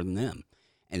not more than them.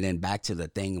 And then back to the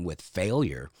thing with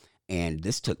failure, and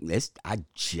I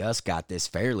just got this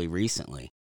fairly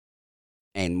recently,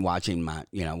 and watching my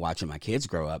kids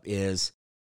grow up, is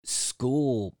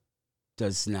school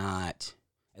does not,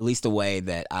 at least the way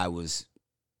that at least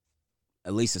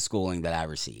the schooling that I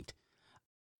received,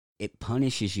 it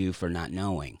punishes you for not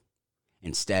knowing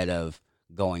instead of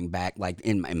going back. Like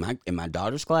in my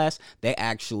daughter's class, they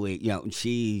actually, they'll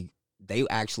take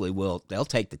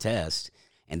the test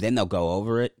and then they'll go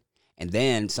over it, and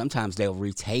then sometimes they'll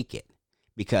retake it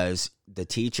because the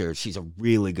teacher, she's a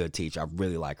really good teacher. I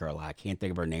really like her a lot. I can't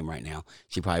think of her name right now.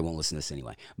 She probably won't listen to this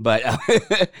anyway. But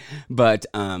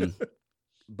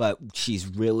but she's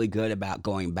really good about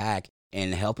going back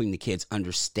and helping the kids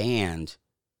understand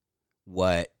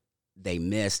what they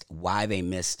missed, why they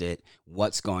missed it,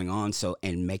 what's going on,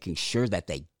 and making sure that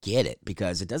they get it,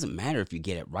 because it doesn't matter if you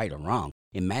get it right or wrong.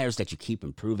 It matters that you keep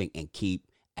improving and keep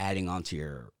adding onto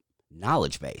your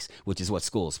knowledge base, which is what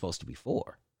school is supposed to be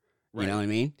for. Right. You know what I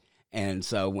mean? And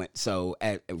so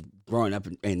growing up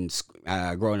in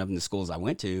the schools I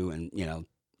went to,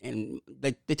 and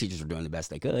the teachers were doing the best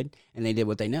they could, and they did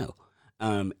what they know.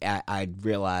 I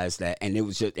realized that, and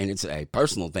it's a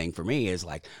personal thing for me, is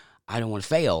like, I don't want to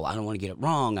fail. I don't want to get it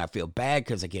wrong. I feel bad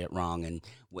because I get it wrong. And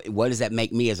what does that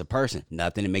make me as a person?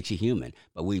 Nothing. It makes you human.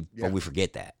 But we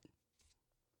forget that.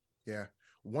 Yeah,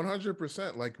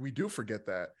 100%. Like, we do forget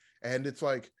that. And it's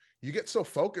like, you get so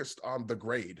focused on the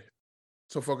grade,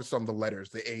 so focused on the letters,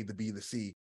 the A, the B, the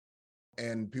C.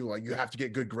 And people are like, you have to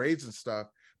get good grades and stuff.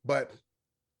 But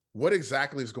what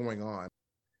exactly is going on?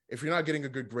 If you're not getting a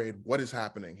good grade, what is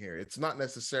happening here? It's not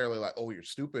necessarily like, oh, you're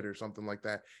stupid or something like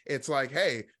that. It's like,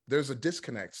 hey, there's a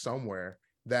disconnect somewhere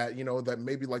that, that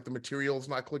maybe like the material is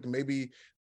not clicking. Maybe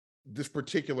this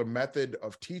particular method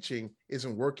of teaching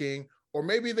isn't working, or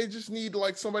maybe they just need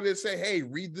like somebody to say, hey,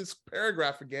 read this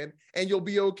paragraph again and you'll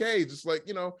be okay. Just like,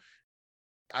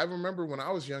 I remember when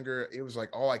I was younger, it was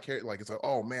like all I cared. Like, it's like,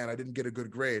 oh man, I didn't get a good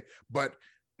grade, but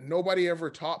nobody ever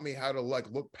taught me how to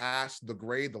like look past the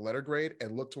grade, the letter grade,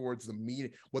 and look towards the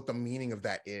meaning, what the meaning of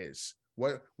that is.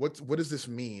 What does this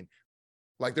mean?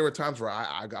 Like there were times where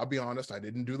I'll be honest, I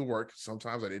didn't do the work.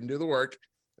 Sometimes I didn't do the work,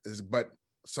 but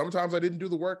sometimes I didn't do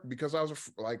the work because I was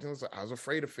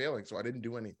afraid of failing, so I didn't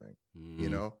do anything. You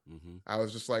know, I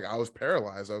was just like, I was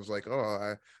paralyzed. I was like,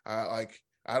 oh, I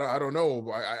don't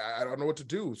know. I don't know what to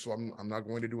do. So I'm not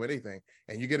going to do anything.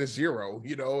 And you get a 0,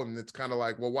 you know, and it's kind of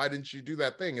like, well, why didn't you do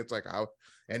that thing? It's like,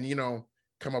 and you know,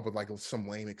 come up with like some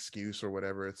lame excuse or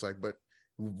whatever. It's like, but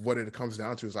what it comes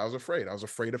down to is I was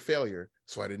afraid of failure.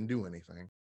 So I didn't do anything.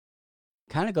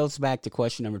 Kind of goes back to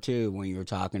question number 2 when you were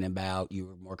talking about you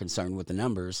were more concerned with the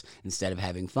numbers instead of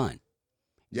having fun.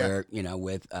 Yeah. Where, you know,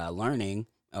 with learning,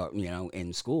 you know,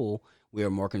 in school, we were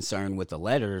more concerned with the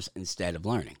letters instead of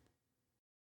learning.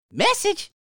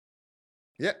 Message.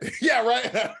 Yeah. Yeah,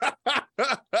 right.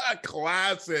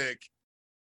 Classic.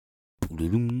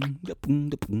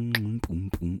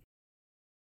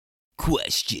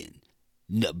 Question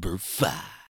number 5.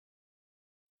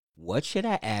 What should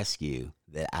I ask you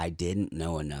that I didn't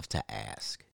know enough to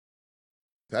ask?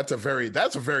 That's a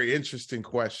very interesting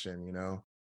question, you know.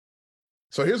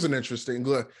 So here's an interesting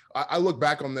look. I look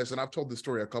back on this, and I've told this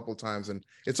story a couple of times, and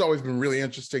it's always been really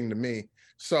interesting to me.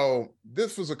 So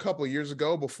this was a couple of years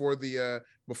ago before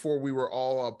we were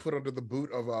all put under the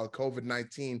boot of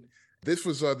COVID-19. This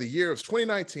was the year of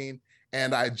 2019,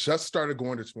 and I just started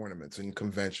going to tournaments and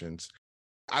conventions.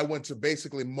 I went to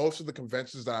basically most of the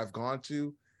conventions that I've gone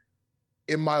to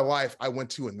in my life. I went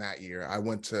to in that year. I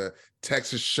went to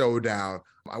Texas Showdown.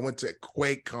 I went to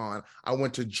QuakeCon. I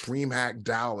went to DreamHack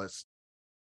Dallas.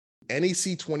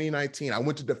 NEC 2019. I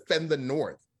went to Defend the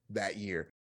North that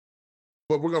year.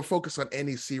 But we're going to focus on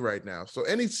NEC right now. So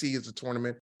NEC is a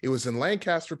tournament. It was in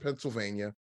Lancaster,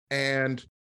 Pennsylvania. And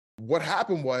what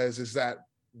happened is that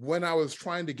when I was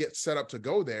trying to get set up to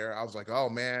go there, I was like, oh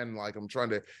man, like I'm trying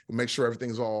to make sure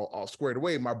everything's all squared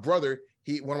away. My brother,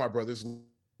 one of my brothers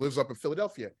lives up in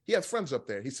Philadelphia. He has friends up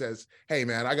there. He says, hey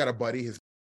man, I got a buddy.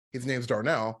 His name's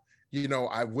Darnell. You know,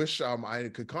 I wish I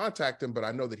could contact him, but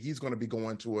I know that he's going to be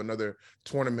going to another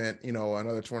tournament,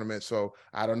 So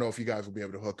I don't know if you guys will be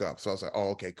able to hook up. So I was like, oh,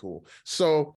 okay, cool.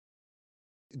 So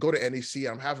go to NEC.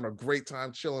 I'm having a great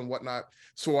time, chilling, whatnot.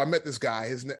 So I met this guy.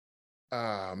 His name,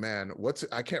 man,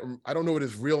 I don't know what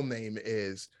his real name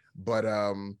is, but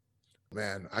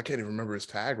man, I can't even remember his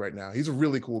tag right now. He's a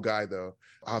really cool guy though.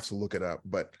 I'll have to look it up,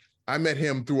 but I met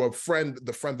him through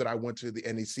the friend that I went to the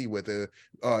NEC with,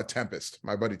 Tempest,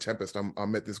 my buddy Tempest. I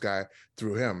met this guy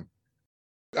through him.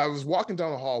 I was walking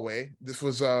down the hallway. This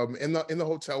was in the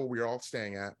hotel where we were all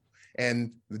staying at.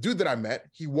 And the dude that I met,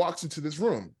 he walks into this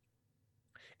room.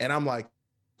 And I'm like,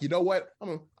 you know what?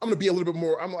 I'm gonna be a little bit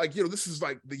more. I'm like, you know, this is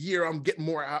like the year I'm getting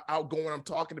more outgoing. I'm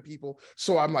talking to people.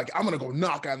 So I'm like, I'm gonna go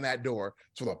knock on that door.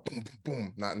 So like, boom, boom,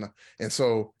 boom, not. And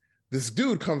so this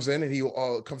dude comes in and he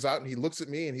comes out and he looks at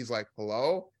me and he's like,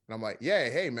 hello? And I'm like, yeah,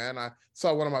 hey man, I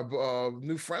saw one of my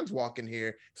new friends walk in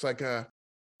here. It's like, what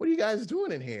are you guys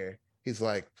doing in here? He's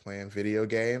like, playing video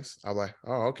games. I'm like,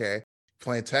 oh, okay.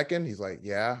 Playing Tekken? He's like,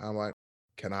 yeah. I'm like,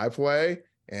 can I play?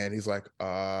 And he's like,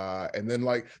 and then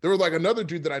like, there was like another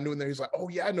dude that I knew in there. He's like, oh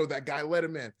yeah, I know that guy, let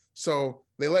him in. So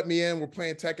they let me in, we're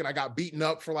playing Tekken. I got beaten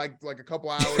up for like a couple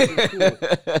hours. It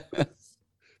was cool.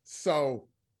 So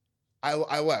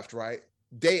I left, right?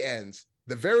 Day ends.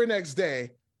 The very next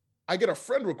day, I get a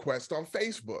friend request on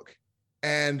Facebook,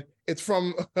 and it's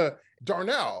from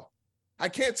Darnell. I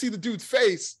can't see the dude's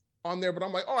face on there, but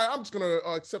I'm like, all right, I'm just gonna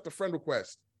accept the friend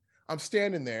request. I'm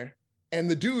standing there, and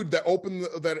the dude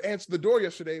that answered the door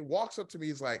yesterday walks up to me.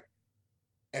 He's like,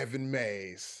 Evan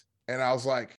Mays, and I was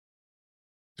like,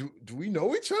 do we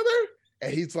know each other?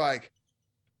 And he's like,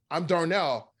 I'm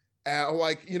Darnell. And I'm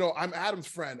like, you know, I'm Adam's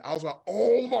friend. I was like,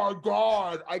 oh my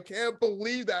God, I can't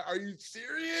believe that. Are you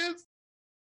serious?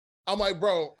 I'm like,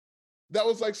 bro, that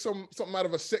was like something out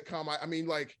of a sitcom. I mean,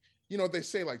 like, you know, they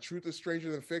say like truth is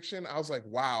stranger than fiction. I was like,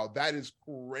 wow, that is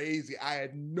crazy. I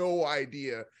had no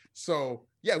idea. So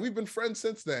yeah, we've been friends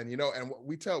since then, you know, and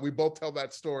we both tell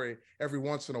that story every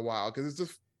once in a while because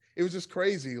it was just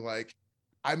crazy. Like,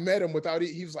 I met him without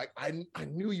he was like, I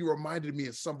knew you reminded me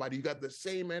of somebody. You got the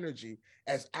same energy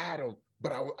as Adam,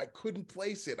 but I couldn't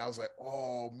place it. I was like,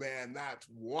 oh man, that's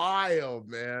wild,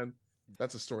 man.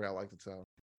 That's a story I like to tell.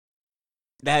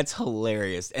 That's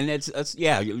hilarious. And it's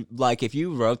yeah, like if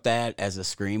you wrote that as a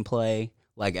screenplay,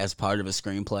 like as part of a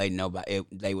screenplay,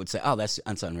 they would say, oh, that's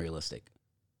unrealistic.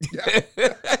 Yeah.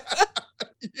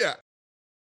 Yeah.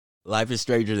 Life is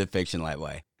stranger than fiction that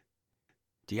way.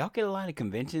 Do y'all get a lot of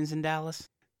conventions in Dallas?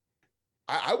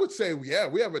 I would say, yeah,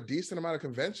 we have a decent amount of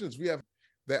conventions. We have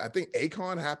I think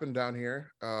A-Kon happened down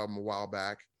here a while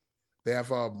back. They have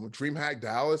DreamHack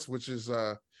Dallas, which is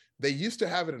they used to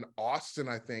have it in Austin,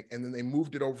 I think, and then they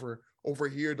moved it over over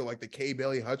here to like the K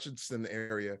Bailey Hutchinson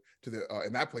area to the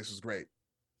and that place was great.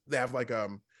 They have like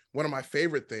one of my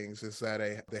favorite things is that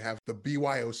they have the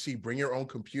BYOC, bring your own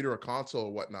computer or console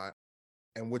or whatnot,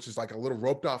 and which is like a little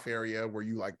roped off area where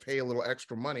you like pay a little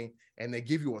extra money and they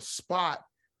give you a spot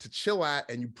to chill at,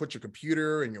 and you put your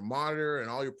computer and your monitor and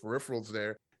all your peripherals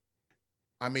there.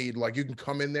 I mean, like you can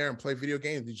come in there and play video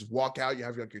games. You just walk out, you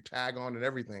have like your tag on and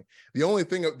everything.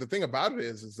 The thing about it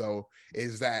is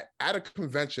that at a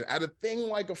convention, at a thing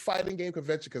like a fighting game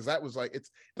convention, because that was like, it's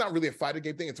not really a fighting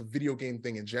game thing, it's a video game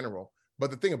thing in general.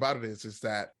 But the thing about it is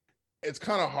that it's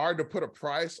kind of hard to put a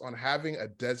price on having a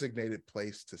designated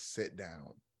place to sit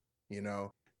down. You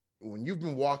know, when you've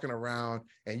been walking around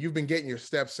and you've been getting your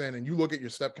steps in and you look at your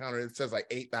step counter, it says like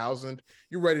 8,000,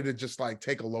 you're ready to just like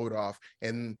take a load off.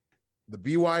 And the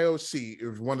BYOC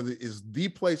is the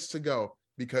place to go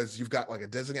because you've got like a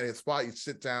designated spot. You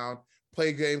sit down,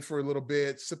 play games for a little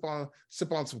bit, sip on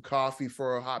some coffee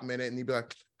for a hot minute, and you'd be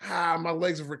like, my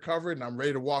legs have recovered and I'm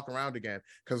ready to walk around again.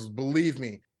 Because believe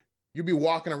me, you'd be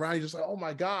walking around, you're just like, oh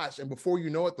my gosh. And before you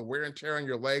know it, the wear and tear on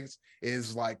your legs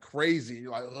is like crazy.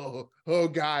 You're like, oh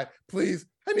God, please,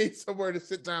 I need somewhere to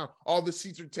sit down. All the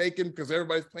seats are taken because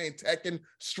everybody's playing Tekken,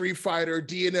 Street Fighter,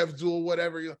 DNF Duel,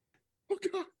 whatever. You're like,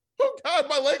 oh God,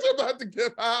 my legs are about to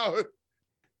give out.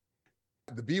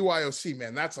 The BYOC,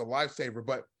 man, that's a lifesaver.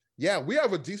 But yeah, we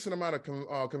have a decent amount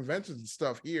of conventions and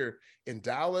stuff here in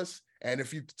Dallas. And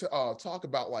if you talk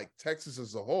about like Texas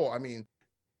as a whole, I mean,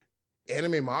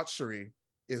 Anime Matsuri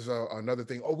is another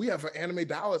thing. Oh, we have an Anime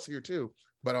Dallas here too.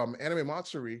 But Anime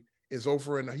Matsuri is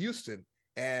over in Houston.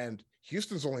 And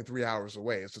Houston's only 3 hours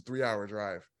away. It's a 3-hour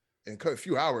drive. In a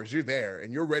few hours, you're there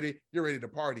and you're ready to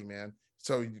party, man.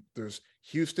 So there's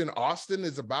Houston. Austin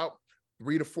is about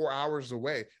 3 to 4 hours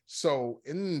away. So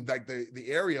in like the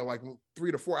area, like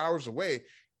 3 to 4 hours away,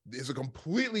 is a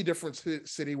completely different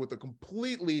city with a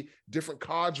completely different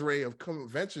cadre of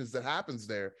conventions that happens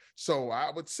there. So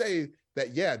I would say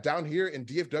that, yeah, down here in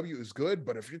DFW is good.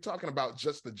 But if you're talking about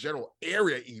just the general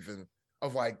area, even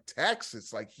of like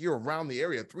Texas, like here around the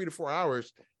area, 3 to 4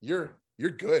 hours, you're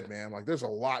good, man. Like there's a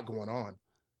lot going on.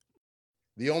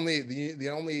 The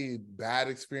only bad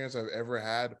experience I've ever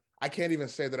had, I can't even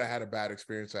say that I had a bad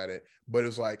experience at it, but it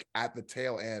was like at the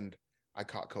tail end, I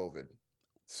caught COVID.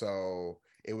 So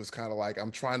it was kind of like I'm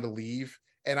trying to leave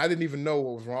and I didn't even know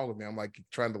what was wrong with me. I'm like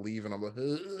trying to leave and I'm like,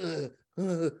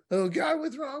 oh God,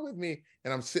 what's wrong with me?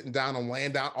 And I'm sitting down, I'm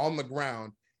laying down on the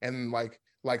ground, and like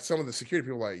some of the security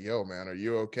people are like, yo, man, are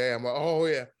you okay? I'm like, oh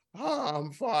yeah,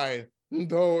 I'm fine.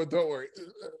 Don't worry.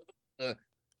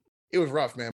 It was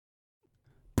rough, man.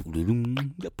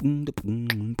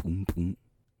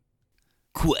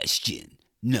 Question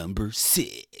number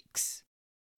 6.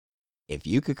 If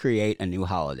you could create a new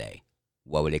holiday,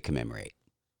 what would it commemorate?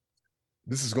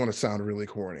 This is going to sound really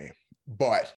corny,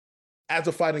 but as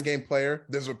a fighting game player,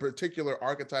 there's a particular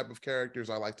archetype of characters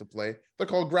I like to play. They're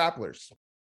called grapplers.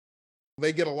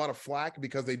 They get a lot of flack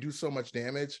because they do so much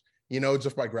damage,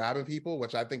 just by grabbing people,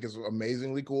 which I think is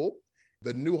amazingly cool.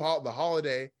 The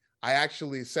holiday, I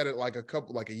actually said it like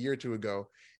a year or two ago.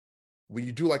 When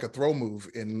you do like a throw move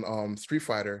in Street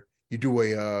Fighter, you do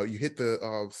you hit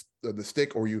the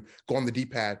stick or you go on the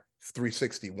D-pad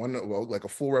 360, like a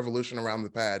full revolution around the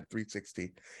pad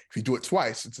 360. If you do it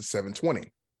twice, it's a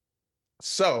 720.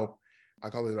 So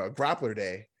I call it a Grappler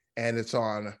Day, and it's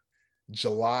on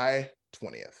July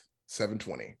 20th,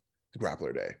 720,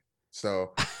 Grappler Day.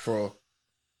 So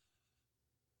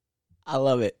I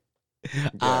love it. Yeah.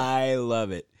 I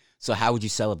love it. So how would you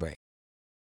celebrate?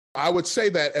 I would say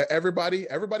that everybody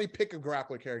pick a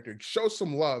grappler character. Show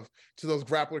some love to those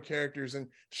grappler characters. And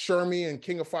Shermie and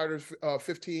King of Fighters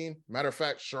 15. Matter of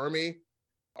fact, Shermie,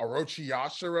 Orochi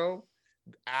Yashiro,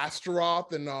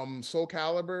 Astaroth and Soul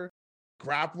Calibur,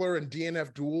 Grappler and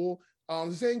DNF Duel,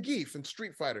 Zangief and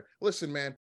Street Fighter. Listen,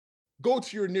 man, go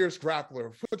to your nearest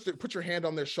grappler. Put your hand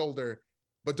on their shoulder,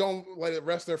 but don't let it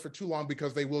rest there for too long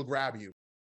because they will grab you.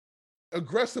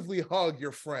 Aggressively hug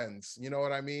your friends. You know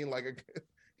what I mean? Like,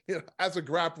 as a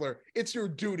grappler, it's your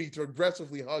duty to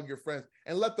aggressively hug your friends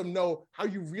and let them know how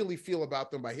you really feel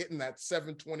about them by hitting that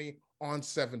 720 on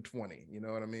 720. You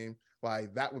know what I mean?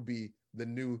 Like that would be the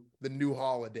new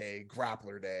holiday,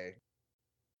 Grappler Day.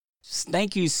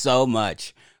 Thank you so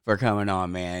much for coming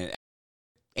on, man.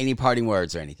 Any parting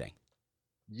words or anything?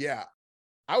 Yeah,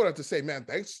 I would have to say, man,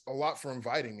 thanks a lot for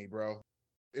inviting me, bro.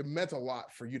 It meant a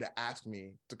lot for you to ask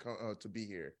me to come to be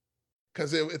here.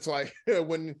 Because it's like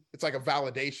when it's like a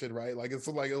validation, right? Like it's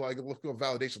like a look of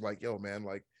validation, like, yo, man,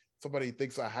 like somebody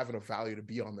thinks I have enough value to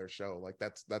be on their show. Like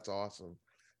that's awesome.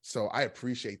 So I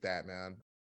appreciate that, man.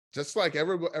 Just like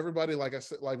everybody, like I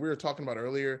said, like we were talking about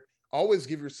earlier, always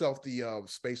give yourself the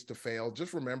space to fail.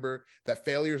 Just remember that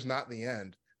failure is not the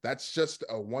end. That's just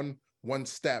a one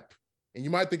step. And you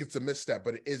might think it's a misstep,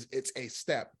 but it's a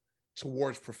step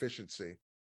towards proficiency.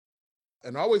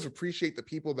 And always appreciate the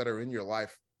people that are in your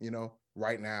life,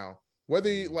 right now.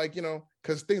 Whether you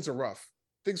because things are rough.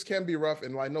 Things can be rough.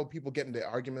 And I know people get into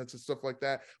arguments and stuff like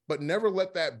that, but never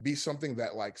let that be something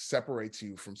that separates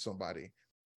you from somebody.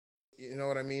 You know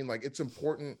what I mean? It's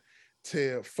important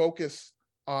to focus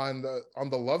on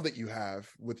the love that you have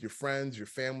with your friends, your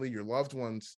family, your loved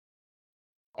ones.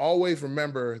 Always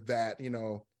remember that,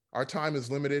 our time is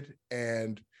limited,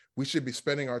 and we should be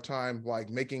spending our time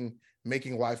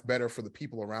making life better for the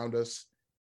people around us.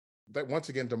 That once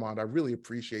again, Demond, I really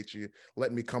appreciate you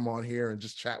letting me come on here and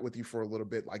just chat with you for a little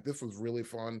bit. This was really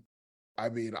fun. I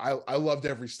mean, I loved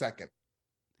every second.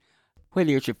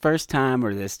 Whether it's your first time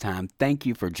or this time, thank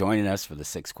you for joining us for the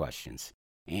 6 questions.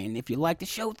 And if you like the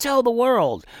show, tell the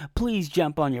world. Please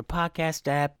jump on your podcast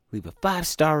app, leave a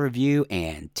 5-star review,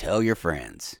 and tell your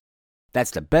friends.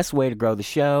 That's the best way to grow the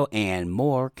show, and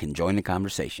more can join the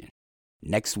conversation.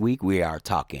 Next week, we are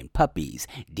talking puppies,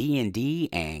 D&D,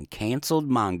 and canceled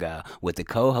manga with the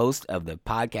co-host of the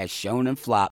podcast Shonen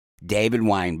Flop, David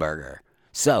Weinberger.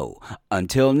 So,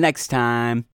 until next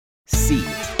time, see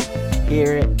it,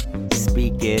 hear it,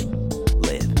 speak it,